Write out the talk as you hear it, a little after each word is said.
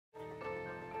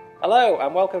Hello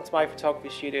and welcome to my photography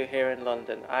studio here in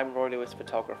London. I'm Rory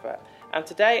photographer, and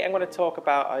today I'm going to talk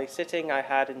about a sitting I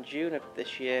had in June of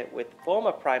this year with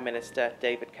former Prime Minister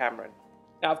David Cameron.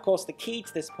 Now, of course, the key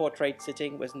to this portrait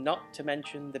sitting was not to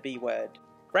mention the B word.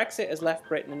 Brexit has left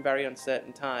Britain in very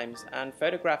uncertain times, and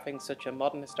photographing such a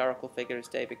modern historical figure as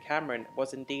David Cameron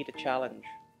was indeed a challenge.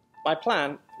 My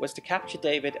plan was to capture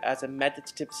David as a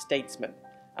meditative statesman,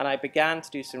 and I began to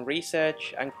do some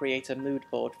research and create a mood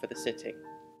board for the sitting.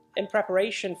 In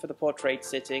preparation for the portrait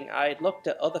sitting, I had looked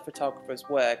at other photographers'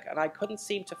 work and I couldn't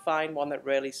seem to find one that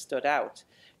really stood out.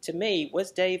 To me,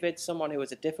 was David someone who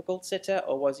was a difficult sitter,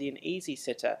 or was he an easy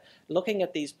sitter? Looking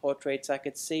at these portraits, I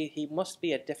could see he must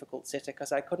be a difficult sitter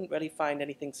because I couldn't really find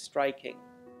anything striking.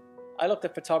 I looked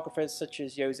at photographers such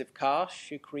as Joseph Karsh,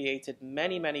 who created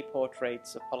many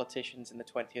portraits of politicians in the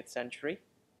 20th century.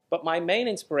 But my main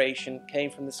inspiration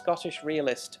came from the Scottish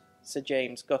realist Sir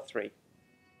James Guthrie.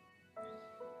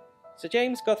 Sir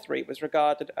James Guthrie was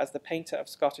regarded as the painter of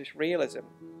Scottish realism.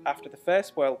 After the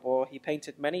First World War, he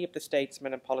painted many of the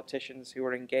statesmen and politicians who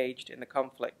were engaged in the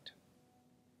conflict.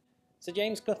 Sir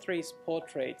James Guthrie's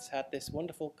portraits had this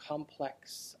wonderful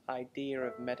complex idea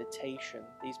of meditation,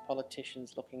 these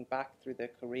politicians looking back through their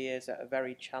careers at a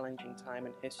very challenging time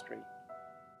in history.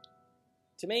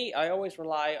 To me, I always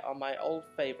rely on my old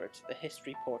favourite, the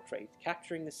history portrait,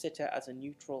 capturing the sitter as a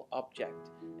neutral object,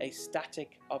 a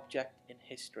static object in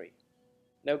history.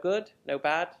 No good, no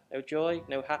bad, no joy,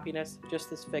 no happiness, just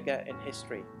this figure in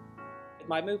history. With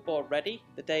my mood board ready,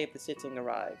 the day of the sitting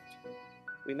arrived.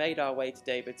 We made our way to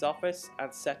David's office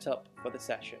and set up for the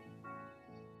session.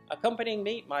 Accompanying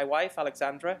me, my wife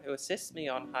Alexandra, who assists me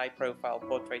on high-profile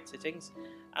portrait sittings,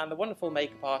 and the wonderful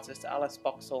makeup artist Alice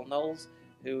Boxall-Knowles,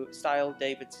 who styled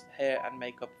David's hair and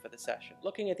makeup for the session.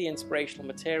 Looking at the inspirational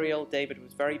material, David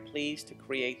was very pleased to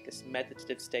create this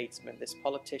meditative statesman, this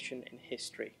politician in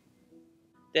history.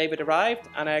 David arrived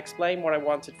and I explained what I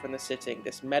wanted from the sitting,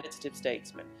 this meditative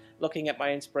statesman. Looking at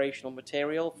my inspirational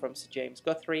material from Sir James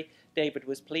Guthrie, David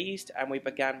was pleased and we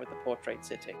began with the portrait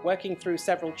sitting. Working through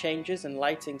several changes and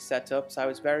lighting setups, I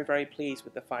was very pleased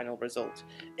with the final result.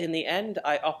 In the end,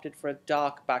 I opted for a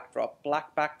dark backdrop,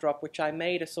 black backdrop, which I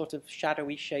made a sort of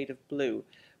shadowy shade of blue,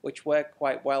 which worked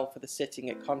quite well for the sitting.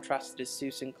 It contrasted his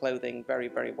suit and clothing very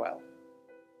well.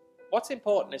 What's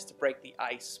important is to break the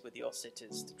ice with your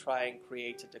sitters, to try and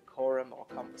create a decorum or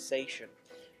conversation.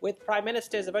 With Prime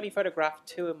Ministers, I've only photographed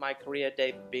 2 in my career,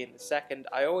 David being the second.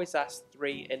 I always ask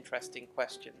 3 interesting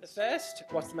questions. The first,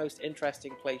 what's the most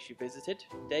interesting place you visited?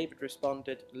 David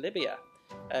responded, Libya.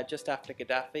 Just after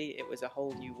Gaddafi, it was a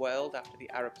whole new world after the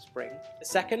Arab Spring. The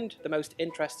second, the most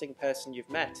interesting person you've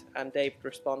met, and David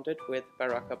responded with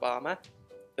Barack Obama.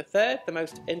 The third, the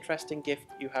most interesting gift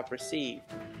you have received.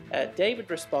 David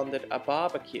responded, a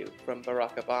barbecue from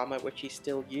Barack Obama, which he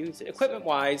still uses.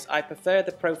 Equipment-wise, I prefer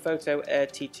the Profoto Air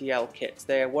TTL kits.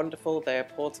 They are wonderful, they are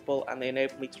portable, and they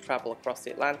enable me to travel across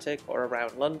the Atlantic or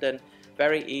around London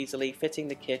very easily, fitting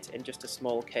the kit in just a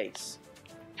small case.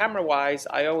 Camera-wise,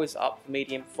 I always opt for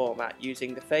medium format,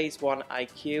 using the Phase 1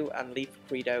 IQ and Leaf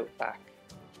Credo back.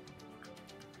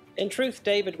 In truth,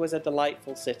 David was a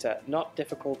delightful sitter, not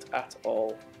difficult at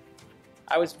all.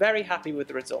 I was very happy with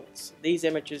the results. These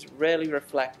images really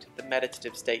reflect the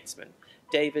meditative statesman.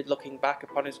 David looking back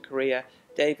upon his career,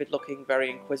 David looking very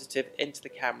inquisitive into the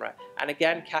camera, and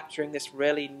again capturing this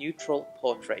really neutral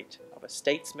portrait of a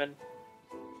statesman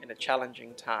in a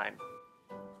challenging time.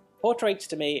 Portraits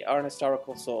to me are an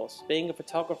historical source. Being a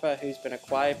photographer who's been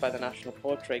acquired by the National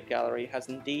Portrait Gallery has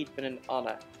indeed been an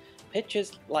honour.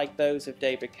 Pictures like those of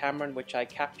David Cameron, which I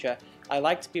capture, I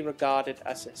like to be regarded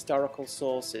as historical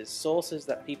sources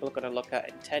that people are going to look at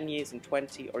in 10 years and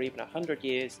 20 or even 100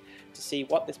 years to see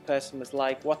what this person was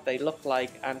like, what they look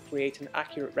like, and create an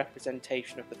accurate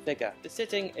representation of the figure. The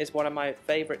sitting is one of my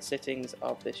favourite sittings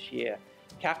of this year.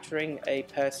 Capturing a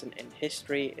person in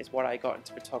history is what I got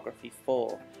into photography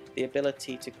for. The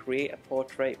ability to create a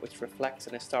portrait which reflects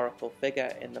an historical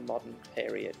figure in the modern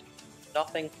period.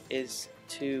 Nothing is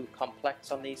too complex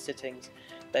on these sittings.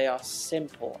 They are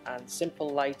simple, and simple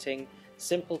lighting,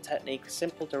 simple technique,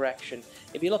 simple direction.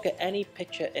 If you look at any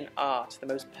picture in art, the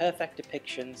most perfect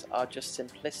depictions are just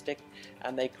simplistic,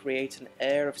 and they create an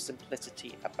air of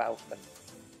simplicity about them.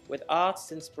 With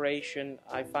art's inspiration,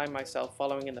 I find myself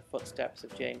following in the footsteps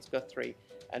of James Guthrie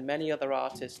and many other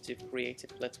artists who've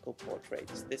created political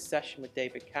portraits. This session with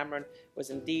David Cameron was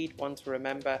indeed one to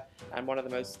remember and one of the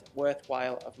most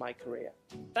worthwhile of my career.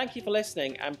 Thank you for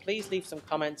listening, and please leave some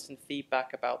comments and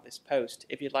feedback about this post.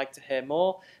 If you'd like to hear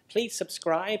more, please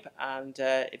subscribe, and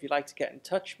if you'd like to get in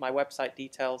touch, my website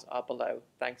details are below.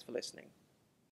 Thanks for listening.